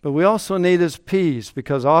 But we also need His peace,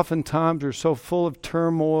 because oftentimes we're so full of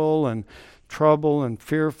turmoil and trouble and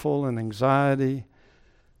fearful and anxiety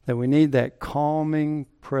that we need that calming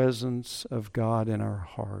presence of God in our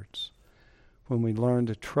hearts when we learn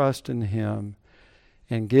to trust in Him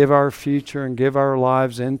and give our future and give our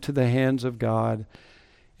lives into the hands of God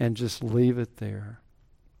and just leave it there.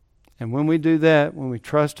 And when we do that, when we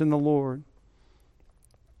trust in the Lord,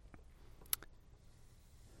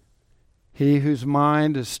 He whose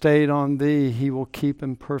mind is stayed on Thee, He will keep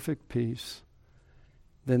in perfect peace.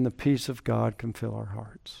 Then the peace of God can fill our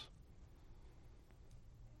hearts.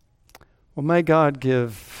 Well, may God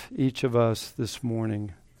give each of us this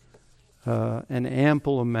morning an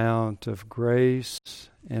ample amount of grace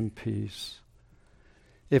and peace.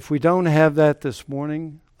 If we don't have that this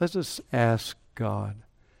morning, let's just ask God.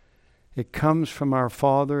 It comes from our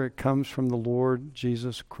Father, it comes from the Lord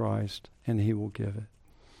Jesus Christ, and He will give it.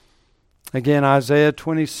 Again, Isaiah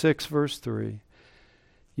 26, verse 3.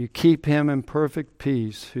 You keep him in perfect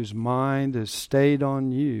peace, whose mind is stayed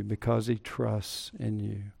on you because he trusts in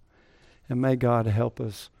you. And may God help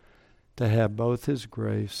us to have both His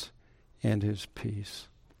grace and His peace.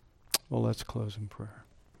 Well, let's close in prayer.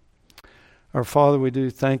 Our Father, we do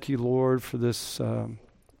thank you, Lord, for this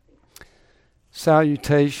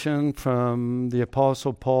salutation from the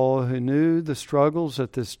Apostle Paul, who knew the struggles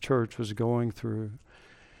that this church was going through.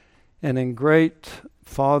 And in great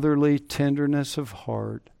fatherly tenderness of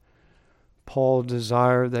heart, Paul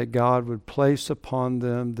desired that God would place upon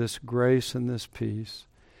them this grace and this peace.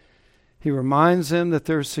 He reminds them that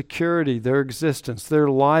their security, their existence, their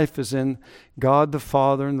life is in God the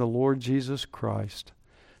Father and the Lord Jesus Christ.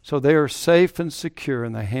 So they are safe and secure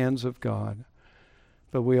in the hands of God.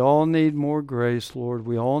 But we all need more grace, Lord.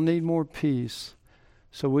 We all need more peace.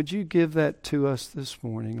 So would you give that to us this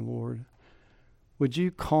morning, Lord? Would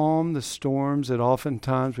you calm the storms that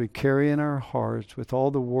oftentimes we carry in our hearts with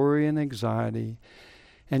all the worry and anxiety,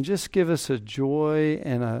 and just give us a joy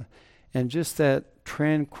and just that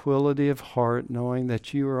tranquility of heart, knowing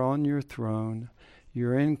that you are on your throne,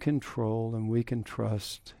 you're in control, and we can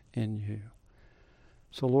trust in you.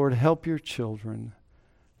 So Lord, help your children,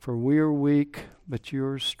 for we are weak, but you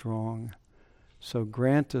are strong. So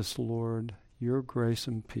grant us, Lord, your grace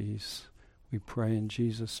and peace. We pray in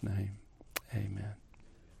Jesus' name. Amen.